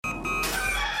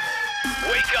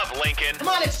Wake up, Lincoln. Come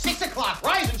on, it's 6 o'clock.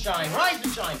 Rise and shine, rise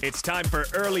and shine. It's time for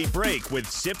Early Break with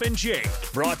Sip and Jake.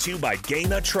 Brought to you by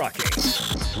Gaina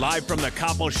Trucking. Live from the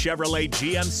Koppel Chevrolet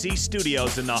GMC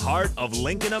studios in the heart of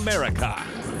Lincoln, America.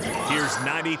 Here's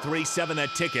 93.7 The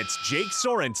Ticket's Jake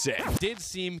Sorensen. Did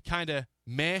seem kind of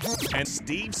meh. And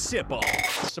Steve Sipple.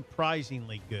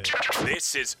 Surprisingly good.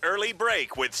 This is Early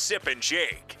Break with Sip and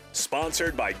Jake.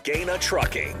 Sponsored by Gaina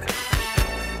Trucking.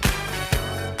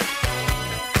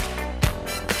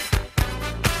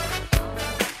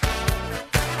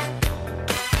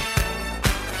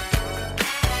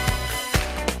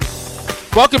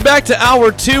 Welcome back to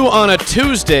Hour 2 on a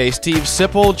Tuesday. Steve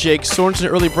Sipple, Jake Sorensen,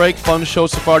 Early Break. Fun show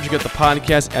so far. You get the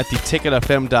podcast at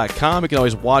theticketfm.com. You can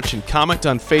always watch and comment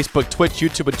on Facebook, Twitch,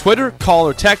 YouTube, and Twitter. Call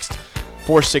or text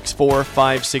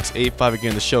 464-5685.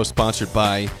 Again, the show is sponsored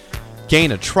by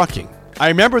Gaina Trucking. I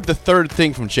remembered the third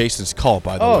thing from Jason's call,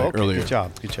 by the way, earlier. Good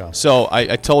job, good job. So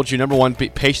I told you, number one,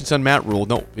 patience on Matt Rule.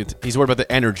 No, he's worried about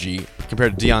the energy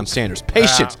compared to Deion Sanders.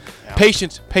 Patience,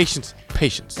 patience, patience,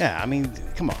 patience. Yeah, I mean,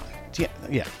 come on.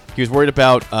 Yeah. He was worried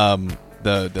about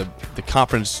the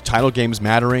conference title games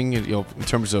mattering, in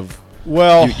terms of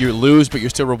you lose, but you're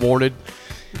still rewarded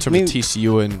in terms of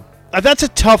TCU and that's a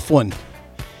tough one.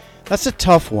 That's a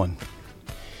tough one.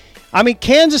 I mean,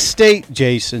 Kansas State,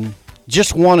 Jason,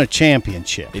 just won a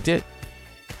championship. They did.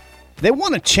 They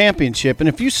won a championship, and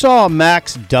if you saw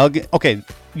Max Duggan, okay,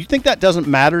 you think that doesn't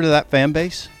matter to that fan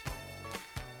base,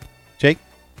 Jake?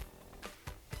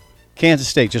 Kansas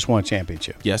State just won a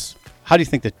championship. Yes. How do you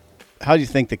think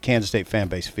the Kansas State fan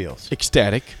base feels?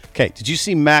 Ecstatic. Okay, did you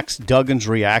see Max Duggan's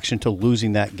reaction to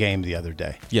losing that game the other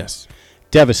day? Yes.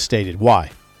 Devastated.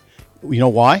 Why? You know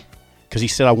why? Because he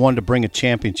said, I wanted to bring a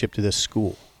championship to this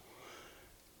school.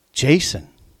 Jason,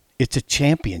 it's a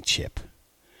championship.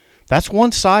 That's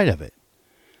one side of it.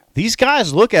 These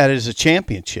guys look at it as a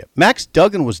championship. Max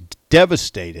Duggan was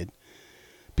devastated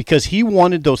because he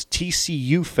wanted those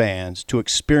TCU fans to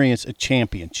experience a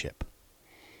championship.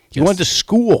 He wanted to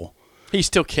school. He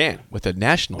still can with a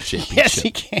national championship. Yes,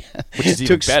 he can. Which is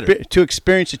even better. To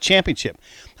experience a championship.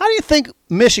 How do you think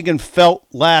Michigan felt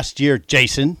last year,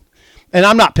 Jason? And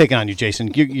I'm not picking on you,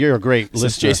 Jason. You're a great listener.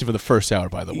 This is Jason for the first hour,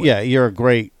 by the way. Yeah, you're a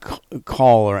great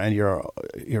caller, and you're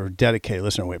a dedicated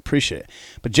listener. We appreciate it.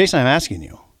 But, Jason, I'm asking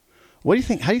you, what do you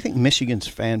think? How do you think Michigan's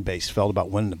fan base felt about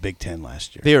winning the Big Ten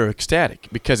last year? They are ecstatic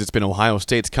because it's been Ohio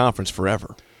State's conference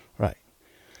forever. Right.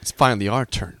 It's finally our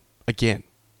turn again.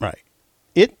 Right.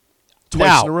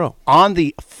 Twice in a row. On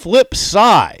the flip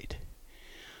side,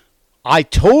 I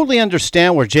totally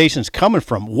understand where Jason's coming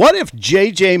from. What if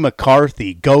J.J.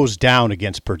 McCarthy goes down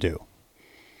against Purdue?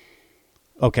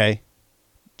 Okay.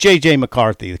 J.J.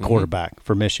 McCarthy, the quarterback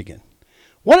for Michigan.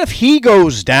 What if he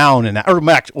goes down,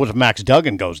 what if Max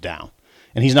Duggan goes down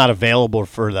and he's not available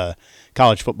for the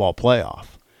college football playoff?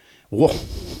 Well,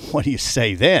 what do you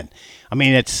say then? I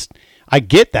mean, I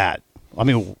get that. I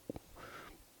mean,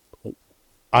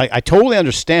 I totally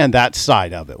understand that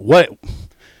side of it.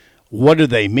 What do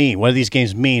they mean? What do these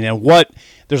games mean? And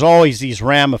there's always these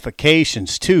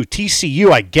ramifications too.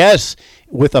 TCU, I guess,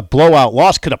 with a blowout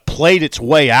loss, could have played its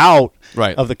way out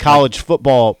of the college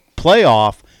football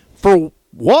playoff for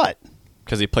what?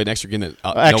 Because they played an extra game that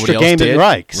extra nobody else did.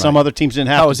 Right. Some other teams didn't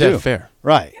have to do. How is that fair?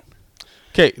 Right.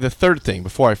 Okay, the third thing,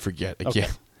 before I forget again. Okay.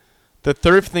 The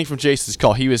third thing from Jason's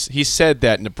call, he said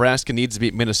that Nebraska needs to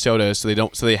beat Minnesota so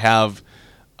they have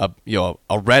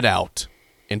a red out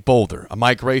in Boulder, a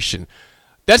migration.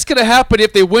 That's going to happen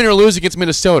if they win or lose against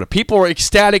Minnesota. People are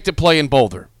ecstatic to play in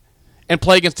Boulder and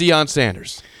play against Deion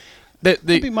Sanders. Might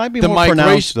be more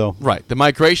pronounced, though. Right. The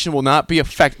migration will not be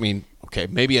affecting,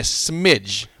 maybe a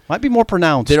smidge. Might be more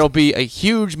pronounced. There will be a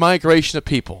huge migration of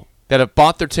people that have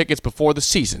bought their tickets before the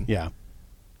season. Yeah.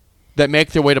 That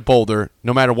make their way to Boulder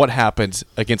no matter what happens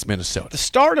against Minnesota. The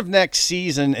start of next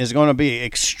season is going to be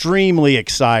extremely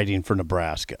exciting for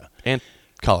Nebraska. And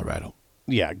Colorado.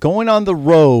 Yeah, going on the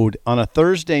road on a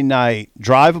Thursday night,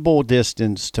 drivable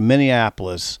distance to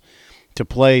Minneapolis to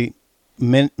play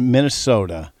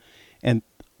Minnesota, and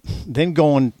then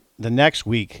going the next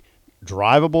week,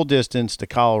 drivable distance to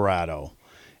Colorado.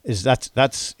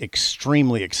 That's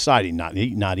extremely exciting, not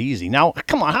easy. Now,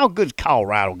 come on, how good is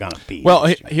Colorado going to be?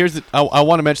 Well, I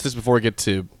want to mention this before we get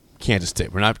to Kansas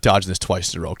State. We're not dodging this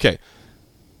twice in a row. Okay.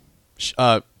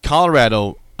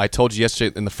 Colorado, I told you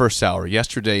yesterday in the first hour,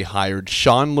 hired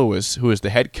Sean Lewis, who is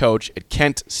the head coach at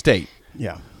Kent State,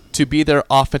 to be their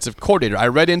offensive coordinator. I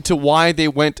read into why they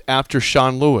went after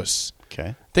Sean Lewis.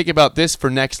 Okay. Think about this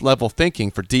for next level thinking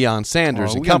for Deion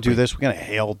Sanders and company. We're going to do this. We're going to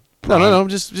hail No.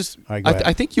 Just. Right,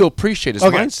 I think you'll appreciate his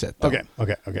mindset. Though.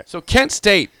 Okay. So Kent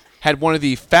State, had one of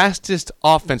the fastest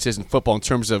offenses in football in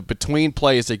terms of between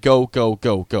plays. They go, go,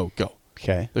 go, go, go.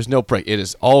 Okay. There's no break. It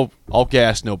is all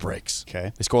gas, no breaks.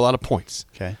 Okay. They score a lot of points.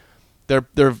 Okay.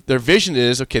 Their vision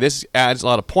is, okay, this adds a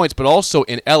lot of points, but also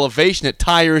in elevation, it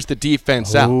tires the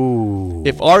defense out.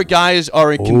 If our guys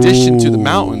are in condition to the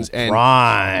mountains, and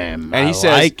prime, and he I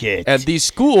says, like it. and these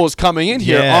schools coming in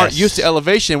here aren't used to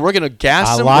elevation, we're going to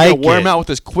gas them, we're like going to wear them it. out with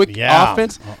this quick Yeah.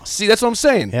 offense. See, that's what I'm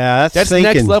saying. Yeah, that's next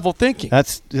thinking. level thinking.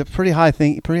 That's a pretty high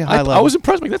pretty high level. I was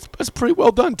impressed. Like, that's pretty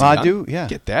well done, Dion. I do, yeah.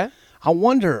 Get that? I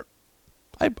wonder.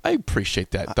 I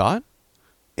appreciate that thought.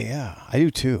 Yeah, I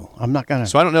do too. I'm not gonna.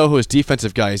 So I don't know who his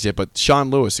defensive guy is yet, but Sean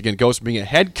Lewis, again, goes from being a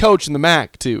head coach in the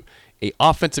MAC to a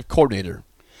offensive coordinator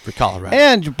for Colorado.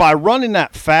 And by running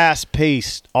that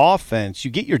fast-paced offense,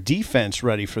 you get your defense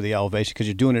ready for the elevation because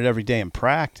you're doing it every day in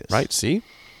practice. Right, see?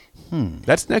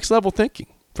 That's next level thinking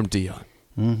from Dion.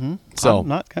 Mm-hmm. So I'm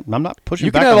not pushing.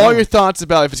 you back can have on all that. your thoughts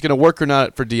about if it's going to work or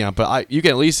not for Dion, but you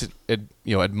can at least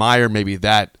admire maybe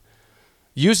that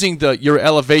using your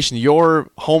elevation, your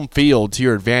home field to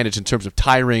your advantage in terms of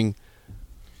tiring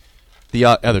the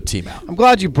other team out. I'm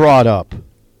glad you brought up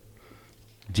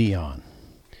Dion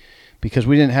because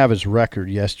we didn't have his record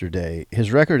yesterday.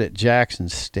 His record at Jackson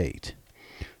State,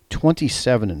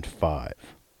 27-5,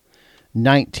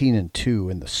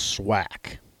 19-2 in the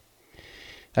SWAC.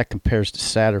 That compares to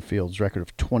Satterfield's record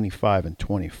of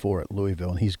 25-24 at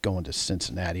Louisville, and he's going to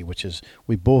Cincinnati, which is,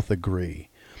 we both agree,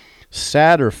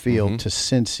 Satterfield to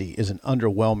Cincy is an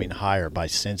underwhelming hire by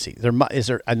Cincy. Is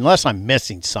there, unless I'm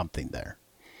missing something there.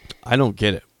 I don't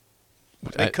get it.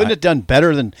 They couldn't have done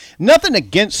better than nothing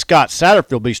against Scott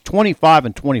Satterfield, but he's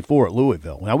 25-24 at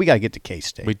Louisville. Now we got to get to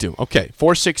K-State. We do. Okay,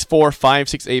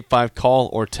 464-5685. Call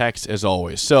or text as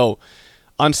always. So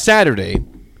on Saturday,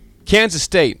 Kansas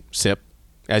State, Sip,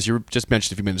 as you just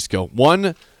mentioned a few minutes ago,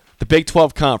 won the Big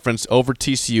 12 Conference over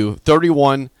TCU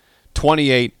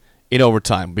 31-28 in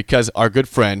overtime because our good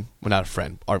friend, well, not a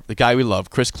friend, the guy we love,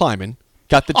 Chris Kleiman,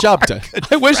 got the job done.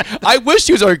 I wish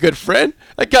he was our good friend.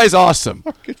 That guy's awesome.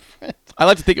 Our good friend. I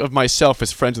like to think of myself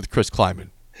as friends with Chris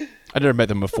Kleiman. I never met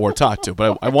them before, talked to,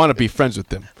 but I want to be friends with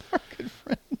them. Our good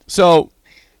friend. So,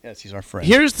 yes, he's our friend.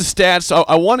 Here's the stats.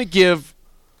 I want to give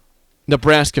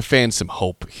Nebraska fans some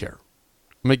hope here.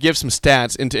 I'm going to give some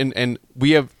stats, and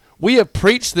we have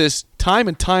preached this time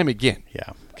and time again.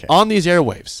 Yeah. Okay. On these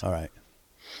airwaves. All right.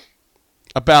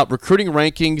 About recruiting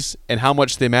rankings and how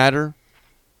much they matter,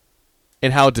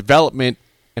 and how development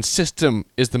and system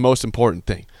is the most important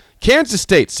thing. Kansas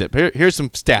State, Sip, here's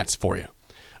some stats for you.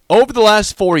 Over the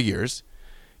last 4 years,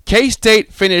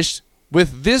 K-State finished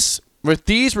with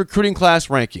these recruiting class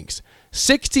rankings: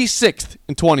 66th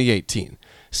in 2018,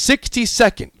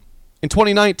 62nd in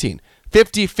 2019,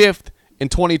 55th in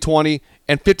 2020,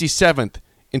 and 57th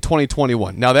in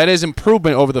 2021. Now, that is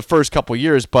improvement over the first couple of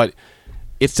years, but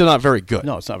it's still not very good.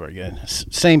 No, it's not very good.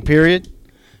 Same period.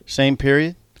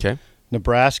 Okay.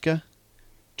 Nebraska,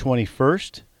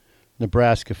 21st.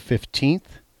 Nebraska, 15th.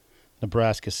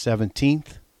 Nebraska,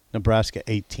 17th. Nebraska,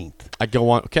 18th. I go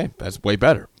on. Okay, that's way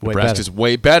better. Way Nebraska's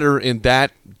way better in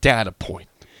that data point.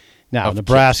 Now,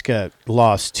 Nebraska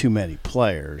lost too many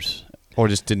players. Or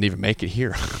just didn't even make it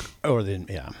here.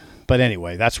 Yeah. But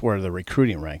anyway, that's where the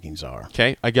recruiting rankings are.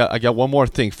 Okay, I got one more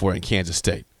thing for you in Kansas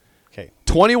State. Okay.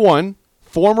 21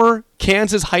 former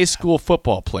Kansas high school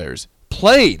football players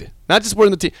played, not just were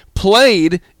in the team,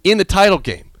 played in the title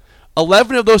game.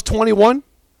 11 of those 21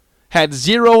 had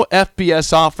 0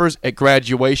 FBS offers at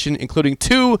graduation, including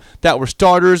 2 that were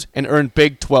starters and earned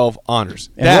Big 12 honors.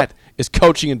 And that is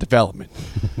coaching and development.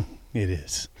 It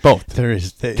is. Both. There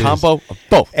is. Combo of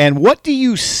both. And what do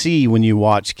you see when you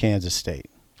watch Kansas State?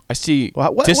 I see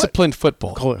disciplined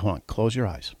football. Hold on. Close your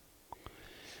eyes.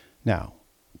 Now,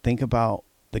 think about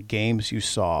the games you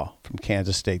saw from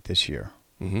Kansas State this year.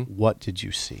 Mm-hmm. What did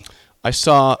you see? I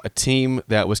saw a team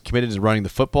that was committed to running the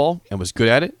football and was good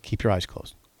at it. Keep your eyes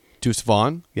closed. Deuce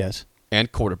Vaughn. Yes.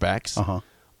 And quarterbacks. Uh-huh.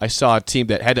 I saw a team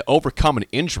that had to overcome an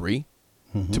injury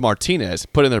to Martinez,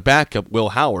 put in their backup, Will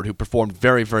Howard, who performed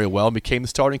very, very well and became the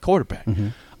starting quarterback. Mm-hmm.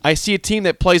 I see a team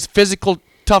that plays physical,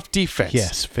 tough defense.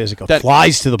 Yes, physical. That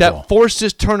flies to the ball. That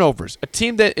forces turnovers. A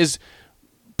team that is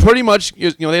pretty much,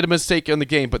 they had a mistake in the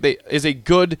game, but they is a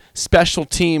good special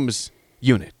teams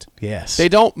unit. Yes. They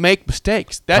don't make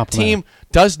mistakes. That team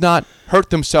does not hurt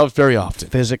themselves very often.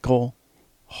 Physical,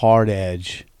 hard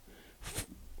edge.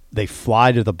 They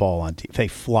fly to the ball on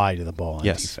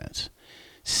defense.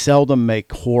 Seldom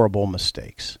make horrible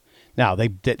mistakes. Now, they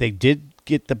did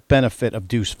get the benefit of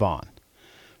Deuce Vaughn,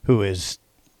 who is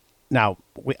now.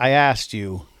 I asked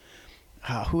you,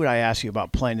 who did I ask you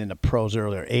about playing in the pros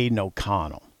earlier? Aiden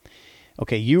O'Connell.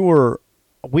 Okay, you were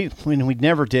we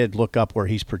never did look up where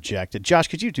he's projected. Josh,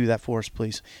 could you do that for us,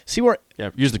 please? See where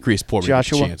use the grease pour.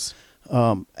 Joshua, Chance.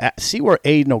 See where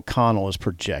Aiden O'Connell is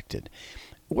projected.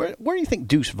 Where do you think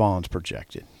Deuce Vaughn's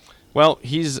projected? Well,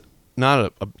 he's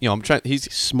not I'm trying.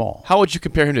 He's Small. How would you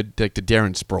compare him to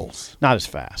Darren Sproles? Not as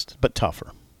fast, but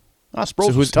tougher. Sproles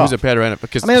So who's a better NFL?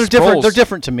 Because they're different. They're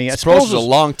different to me. Sproles was a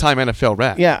long-time NFL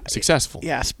rep. Yeah, successful.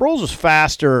 Yeah, Sproles was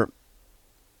faster,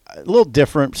 a little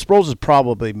different. Sproles is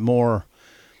probably more.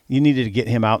 You needed to get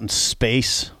him out in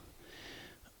space,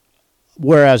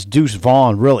 whereas Deuce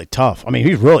Vaughn really tough. I mean,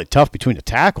 he's really tough between the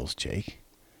tackles. Jake,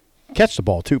 catch the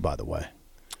ball too. By the way,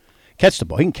 catch the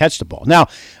ball. He can catch the ball. Now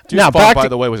Vaughn, back by to,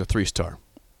 the way, was a 3-star.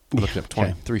 Looking up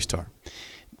 20, Okay. 3-star.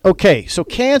 Okay, so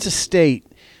Kansas State,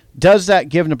 does that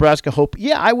give Nebraska hope?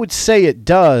 Yeah, I would say it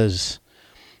does.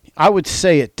 It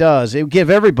would give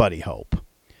everybody hope.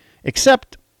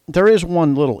 Except there is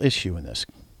one little issue in this.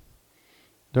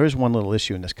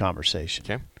 Conversation.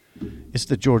 Okay. It's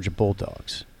the Georgia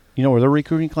Bulldogs. You know where their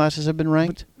recruiting classes have been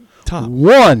ranked? Top.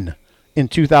 1 in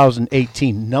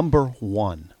 2018, number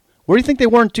 1. Where do you think they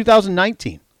were in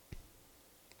 2019?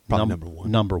 Probably number 1.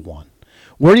 Number 1.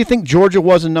 Where do you think Georgia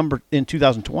was in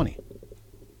 2020?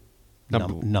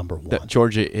 Number 1. That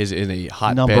Georgia is in a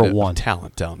hotbed Number of 1.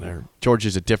 talent down there.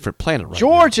 Georgia's a different planet right now.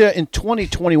 Georgia in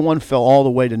 2021 fell all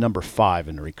the way to number 5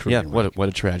 in the Yeah, recruiting. what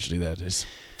a tragedy that is.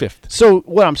 5th. So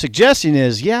what I'm suggesting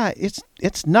is, yeah, it's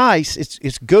nice.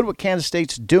 It's good what Kansas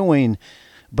State's doing,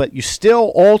 but you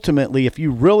still ultimately, if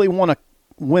you really want to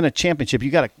win a championship,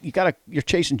 you're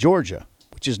chasing Georgia,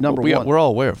 which is number 1. We're all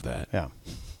aware of that. Yeah.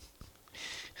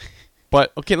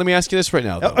 But okay, let me ask you this right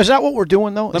now. Though. Is that what we're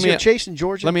doing though? You're chasing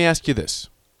Georgia? Let me ask you this: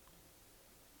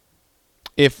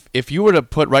 If you were to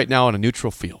put right now on a neutral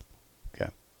field,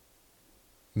 Okay.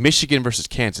 Michigan versus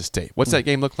Kansas State, what's that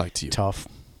game look like to you? Tough,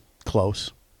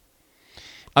 close.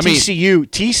 I mean,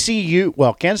 TCU.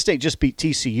 Well, Kansas State just beat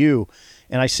TCU,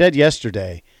 and I said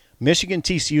yesterday, Michigan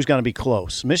TCU is going to be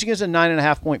close. Michigan's a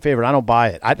 9.5-point favorite. I don't buy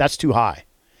it. That's too high.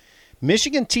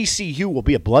 Michigan TCU will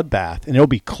be a bloodbath, and it'll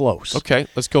be close. Okay,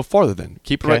 let's go farther then.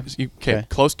 Keep it Okay. right. Okay,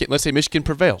 close game. Let's say Michigan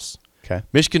prevails. Okay.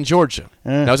 Michigan Georgia.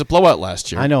 That was a blowout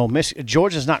last year. I know.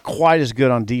 Georgia's not quite as good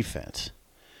on defense.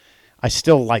 I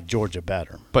still like Georgia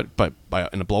better. But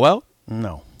in a blowout,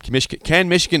 No. Can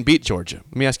Michigan beat Georgia?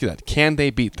 Let me ask you that. Can they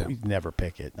beat them? You'd never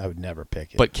pick it. I would never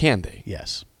pick it. But can they?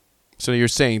 yes. So you're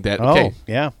saying that? Okay. Oh,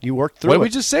 yeah. You worked through What it. did we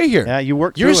just say here? Yeah, you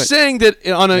worked through You're it. saying that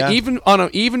on Yeah. an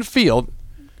even field,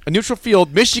 a neutral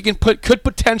field, Michigan could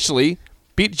potentially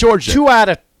beat Georgia. 2 out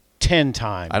of 10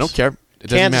 times. I don't care. It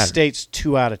doesn't Kansas matter. State's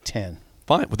 2 out of 10.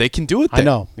 Fine. Well, they can do it then. I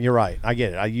know. You're right. I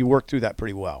get it. You worked through that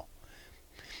pretty well.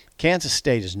 Kansas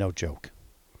State is no joke.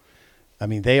 I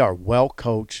mean, they are well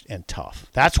coached and tough.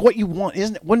 That's what you want,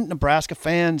 isn't it? Wouldn't Nebraska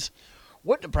fans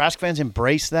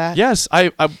embrace that? Yes, I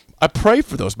pray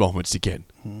for those moments again.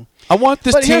 I want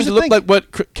this But team here's to the look thing. like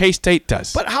what K-State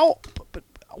does. But how? But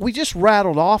we just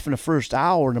rattled off in the first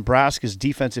hour Nebraska's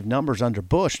defensive numbers under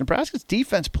Bush. Nebraska's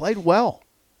defense played well.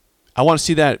 I want to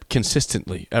see that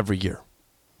consistently every year.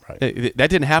 Right. That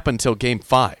didn't happen until Game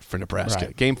 5 for Nebraska.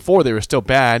 Right. Game 4, they were still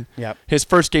bad. Yep. His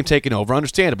first game taken over,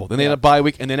 understandable. Then they had a Yep. bye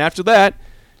week, and then after that,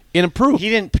 it improved. He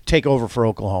didn't take over for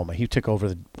Oklahoma. He took over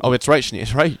the. Oh, it's right.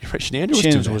 It's right. Shenander was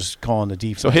doing Chins that. was calling the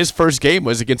defense. So his first game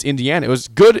was against Indiana. It was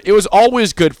good. It was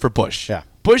always good for Bush. Yeah.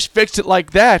 Bush fixed it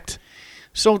like that.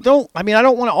 So I don't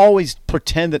want to always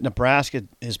pretend that Nebraska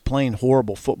is playing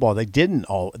horrible football. They didn't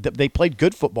all. They played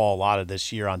good football a lot of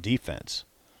this year on defense.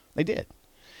 They did.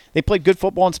 They played good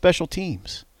football on special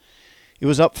teams. It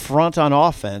was up front on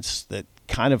offense that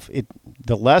kind of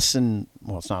the lesson.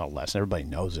 Well, it's not a lesson. Everybody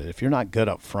knows it. If you're not good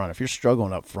up front, if you're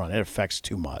struggling up front, it affects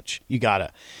too much.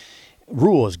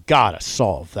 Rule has got to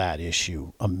solve that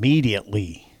issue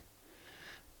immediately.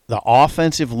 The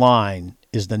offensive line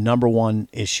is the number one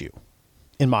issue,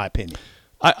 in my opinion.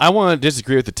 I want to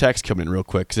disagree with the text coming in real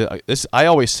quick because I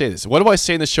always say this. What do I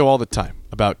say in the show all the time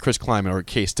about Chris Kleiman or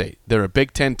K-State? They're a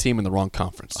Big Ten team in the wrong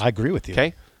conference. I agree with you.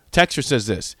 Okay? Texter says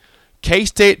this.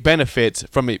 K-State benefits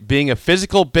from it being a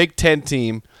physical Big Ten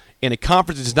team in a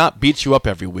conference that does not beat you up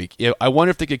every week. I wonder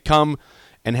if they could come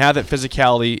and have that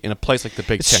physicality in a place like the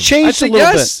Big Ten. It's changed a little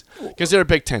yes, because they're a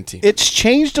Bit Ten team. It's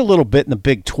changed a little bit in the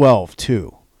Big 12,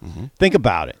 too. Mm-hmm. Think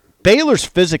about it. Baylor's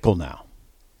physical now.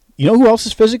 You know who else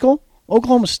is physical?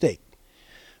 Oklahoma State.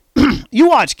 You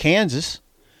watch Kansas.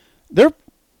 They're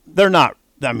not.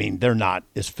 I mean, they're not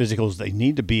as physical as they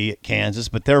need to be at Kansas,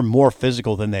 but they're more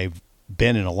physical than they've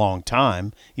been in a long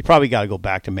time. You probably got to go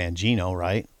back to Mangino,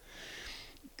 right?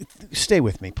 Stay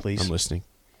with me, please. I'm listening.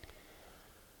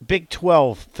 Big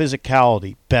 12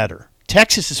 physicality better.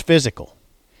 Texas is physical.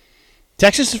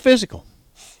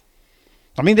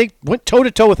 I mean, they went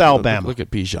toe-to-toe with Alabama. Look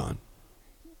at Bijan.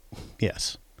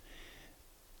 Yes.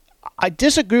 I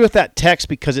disagree with that text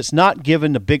because it's not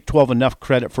giving the Big 12 enough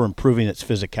credit for improving its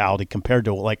physicality compared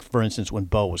to, like, for instance, when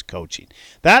Bo was coaching.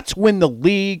 That's when the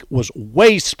league was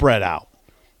way spread out,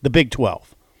 the Big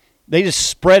 12. They just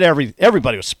spread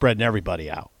everybody was spreading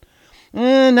everybody out.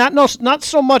 Not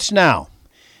so much now.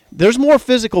 There's more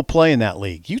physical play in that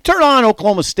league. You turn on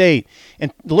Oklahoma State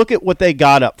and look at what they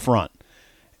got up front.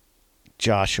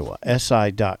 Joshua,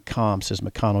 SI.com says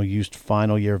McConnell used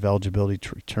final year of eligibility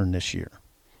to return this year.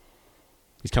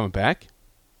 He's coming back?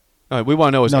 We want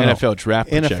to know his NFL draft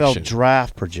projection. NFL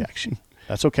draft projection.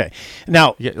 That's okay.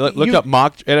 Now, look up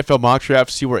NFL mock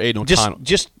draft, see where Aiden O'Connell.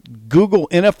 Just Google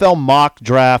NFL mock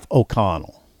draft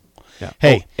O'Connell. Yeah.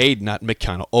 Hey. Aiden, not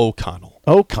McConnell. O'Connell.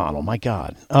 O'Connell, my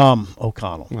God.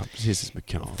 O'Connell. Well, this is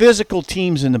McConnell. Physical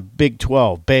teams in the Big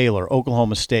 12, Baylor,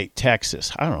 Oklahoma State,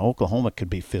 Texas. I don't know. Oklahoma could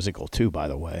be physical too, by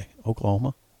the way.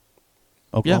 Oklahoma?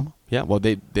 Yeah. Well,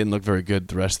 they didn't look very good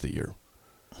the rest of the year.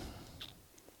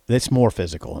 It's more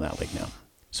physical in that league now.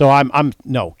 So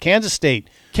no. Kansas State.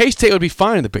 K-State would be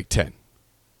fine in the Big Ten.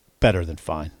 Better than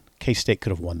fine. K-State could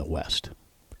have won the West.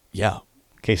 Yeah.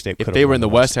 K-State could have If they were won in the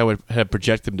West, I would have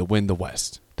projected them to win the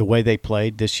West. The way they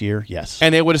played this year, yes.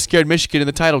 And they would have scared Michigan in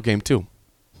the title game, too.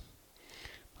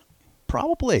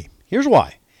 Probably. Here's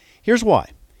why.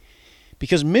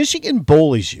 Because Michigan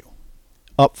bullies you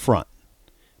up front.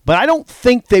 But I don't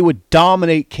think they would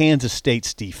dominate Kansas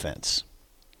State's defense.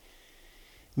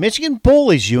 Michigan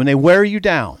bullies you, and they wear you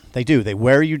down. They do. They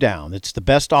wear you down. It's the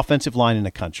best offensive line in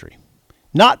the country.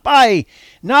 There's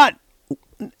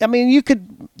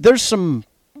some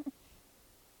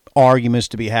arguments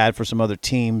to be had for some other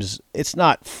teams. It's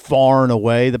not far and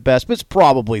away the best, but it's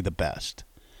probably the best.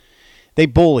 They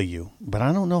bully you, but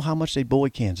I don't know how much they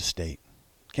bully Kansas State.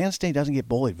 Kansas State doesn't get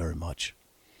bullied very much.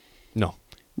 No.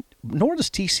 Nor does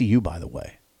TCU, by the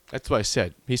way. That's what I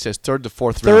said. He says third to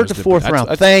fourth round. Third to fourth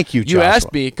round. Thank you, Joshua. You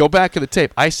asked me, go back in the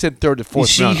tape. I said third to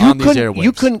fourth round on these airwaves.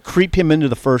 You couldn't creep him into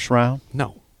the first round?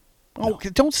 No. Oh,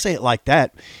 don't say it like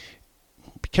that.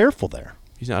 Be careful there.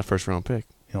 He's not a first-round pick.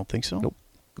 You don't think so? Nope.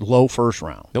 Low first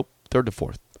round. Nope. Third to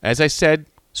fourth. As I said,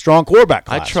 strong quarterback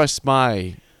class. I trust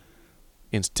my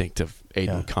instinct of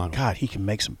Aiden O'Connell. God, he can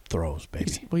make some throws,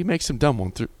 baby. He makes some dumb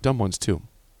ones too.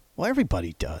 Well,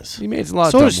 everybody does. He made a lot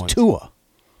of dumb dumb ones. So does Tua.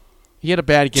 He had a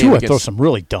bad game. Tua throws some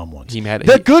really dumb ones.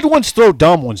 The good ones throw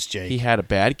dumb ones, Jake. He had a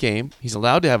bad game. He's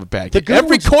allowed to have a bad game.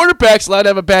 Every quarterback's allowed to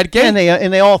have a bad game.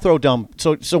 And they all throw dumb.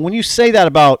 So when you say that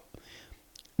about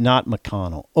not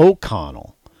McConnell,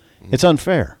 O'Connell, it's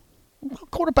unfair.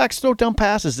 Quarterbacks throw dumb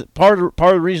passes. Part of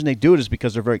the reason they do it is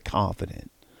because they're very confident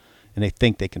and they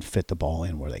think they can fit the ball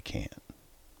in where they can't.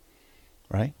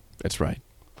 Right? That's right.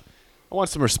 I want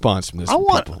some response from this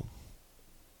people.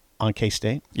 On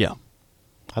K-State? Yeah.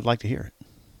 I'd like to hear it.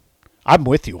 I'm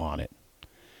with you on it.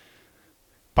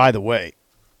 By the way,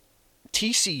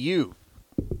 TCU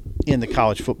in the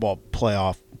college football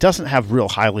playoff doesn't have real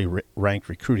highly ranked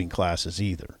recruiting classes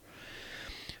either.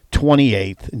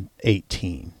 28th and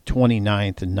 18,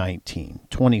 29th and 19,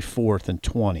 24th and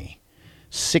 20,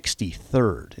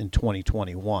 63rd in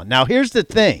 2021. Now, here's the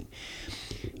thing.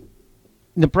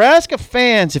 Nebraska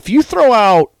fans, if you throw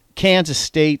out Kansas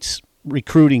State's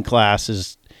recruiting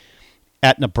classes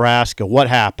at Nebraska, what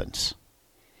happens?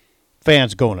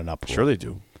 Fans going in uproar. Sure they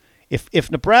do.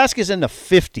 If Nebraska's in the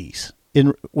 50s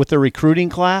with their recruiting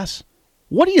class,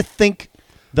 what do you think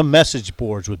the message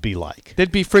boards would be like?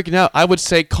 They'd be freaking out. I would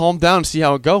say calm down and see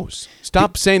how it goes.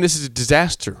 Stop saying this is a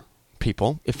disaster,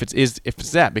 people, if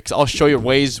it's that, because I'll show you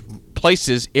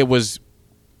places it was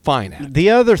fine at. The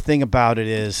other thing about it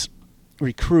is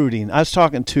recruiting. I was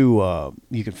talking to,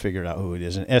 you can figure it out who it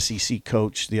is, an SEC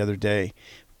coach the other day.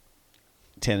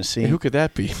 Tennessee. Hey, who could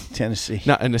that be? Tennessee.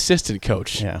 Not an assistant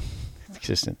coach. Yeah,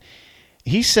 assistant.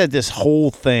 He said this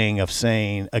whole thing of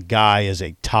saying a guy is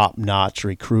a top-notch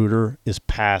recruiter is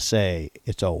passé.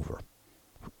 It's over.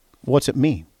 What's it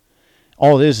mean?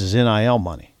 All it is NIL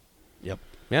money. Yep.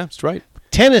 Yeah, that's right.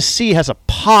 Tennessee has a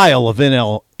pile of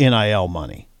NIL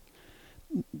money.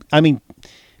 I mean,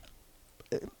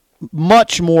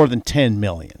 much more than $10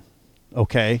 million.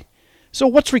 Okay, so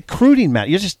what's recruiting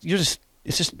matter?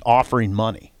 It's just offering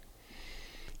money.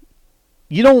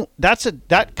 You don't.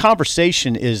 That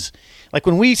conversation is like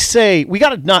when we say we got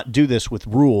to not do this with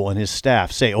Rule and his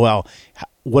staff. Say, well,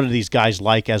 what are these guys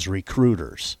like as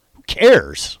recruiters? Who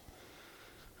cares?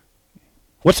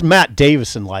 What's Matt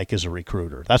Davison like as a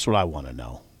recruiter? That's what I want to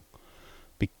know.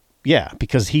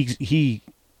 Because he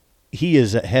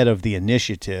is ahead of the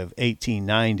initiative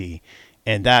 1890,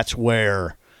 and that's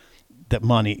where the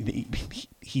money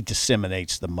he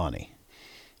disseminates the money.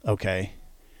 Okay.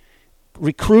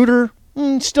 Recruiter,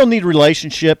 still need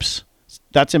relationships.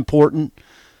 That's important.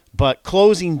 But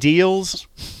closing deals,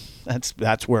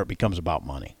 that's where it becomes about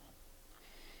money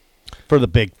for the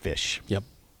big fish. Yep.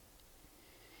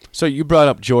 So you brought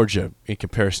up Georgia in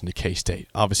comparison to K-State.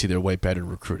 Obviously, they're way better in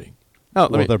recruiting. Oh,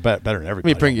 They're better than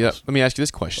everybody. Let me bring you up. Let me ask you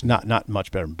this question. Not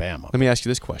much better than Bama. Let me ask you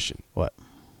this question. What?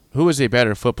 Who is a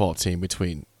better football team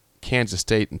between Kansas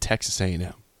State and Texas A&M?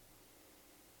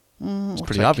 It's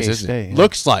pretty like obvious, isn't K-State, it? yeah.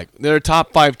 Looks like they're a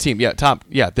top 5 team. Yeah,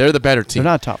 they're the better team.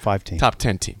 They're not a top 5 team. Top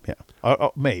 10 team. Yeah.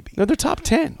 Maybe. No, they're top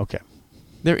 10. Okay.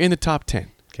 They're in the top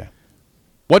 10. Okay.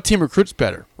 What team recruits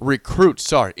better?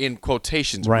 In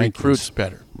quotations, Rankings. recruits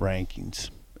better.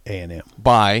 Rankings. A&M.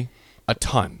 By a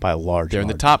ton. By a large They're in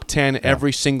the margin. top 10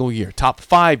 every single year. Top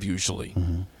 5 usually.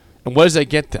 Mm-hmm. And what does that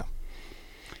get them?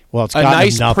 Well, it's A gotten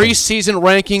nice them nothing. preseason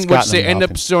ranking, It's which gotten they them end up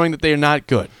nothing. showing that they are not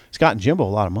good. It's gotten Jimbo a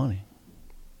lot of money.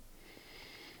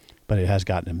 But it has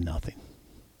gotten him nothing.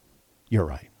 You're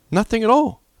right. Nothing at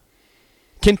all.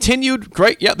 Continued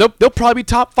great. Yeah, they'll probably be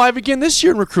top 5 again this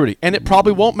year in recruiting, and it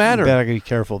probably won't matter. You better be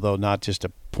careful, though, not just to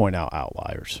point out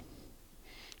outliers.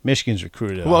 Michigan's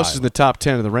recruited at Who else is in the top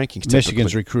 10 of the rankings? Michigan's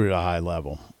typically? recruited at a high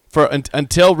level.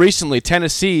 Until recently,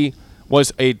 Tennessee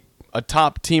was a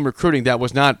top team recruiting that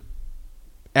was not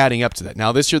adding up to that.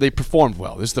 Now, this year they performed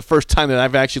well. This is the first time that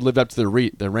I've actually lived up to their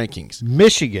rankings.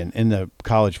 Michigan in the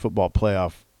college football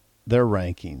playoff, their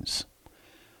rankings,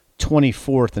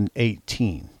 24th and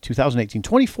 2018,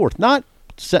 24th, not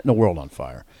setting the world on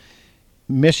fire.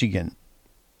 Michigan,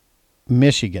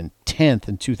 10th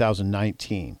in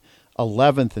 2019,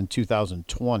 11th in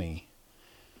 2020,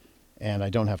 and I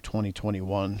don't have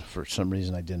 2021 for some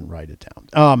reason. I didn't write it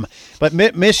down. But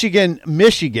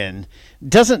Michigan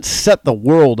doesn't set the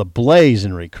world ablaze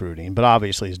in recruiting, but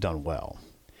obviously has done well.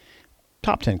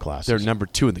 Top 10 classes. They're number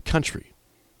 2 in the country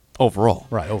overall.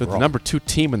 Right, They're the overall. number 2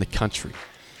 team in the country.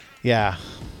 Yeah.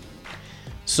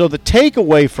 So the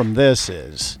takeaway from this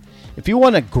is, if you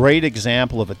want a great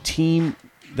example of a team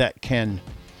that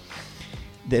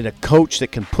a coach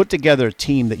that can put together a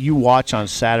team that you watch on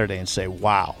Saturday and say,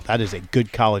 wow, that is a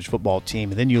good college football team.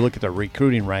 And then you look at their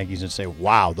recruiting rankings and say,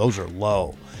 wow, those are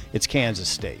low. It's Kansas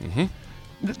State. Mm-hmm.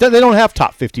 They don't have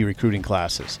top 50 recruiting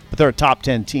classes, but they're a top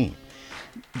 10 team.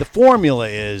 The formula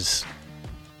is,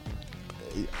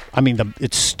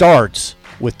 it starts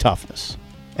with toughness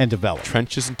and development.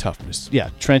 Trenches and toughness. Yeah,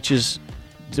 trenches,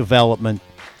 development,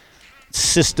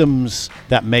 systems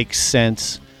that make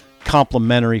sense,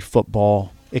 complementary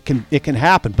football. It can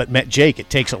happen, but Jake, it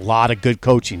takes a lot of good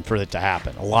coaching for it to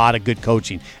happen. A lot of good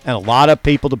coaching and a lot of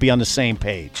people to be on the same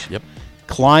page. Yep.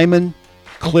 Kleiman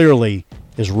clearly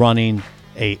is running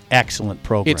a excellent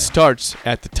program. It starts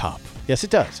at the top. Yes, it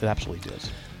does. It absolutely does.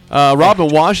 Robin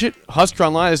Washut, Husker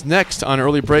Online is next on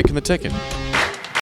Early Break in the Ticket.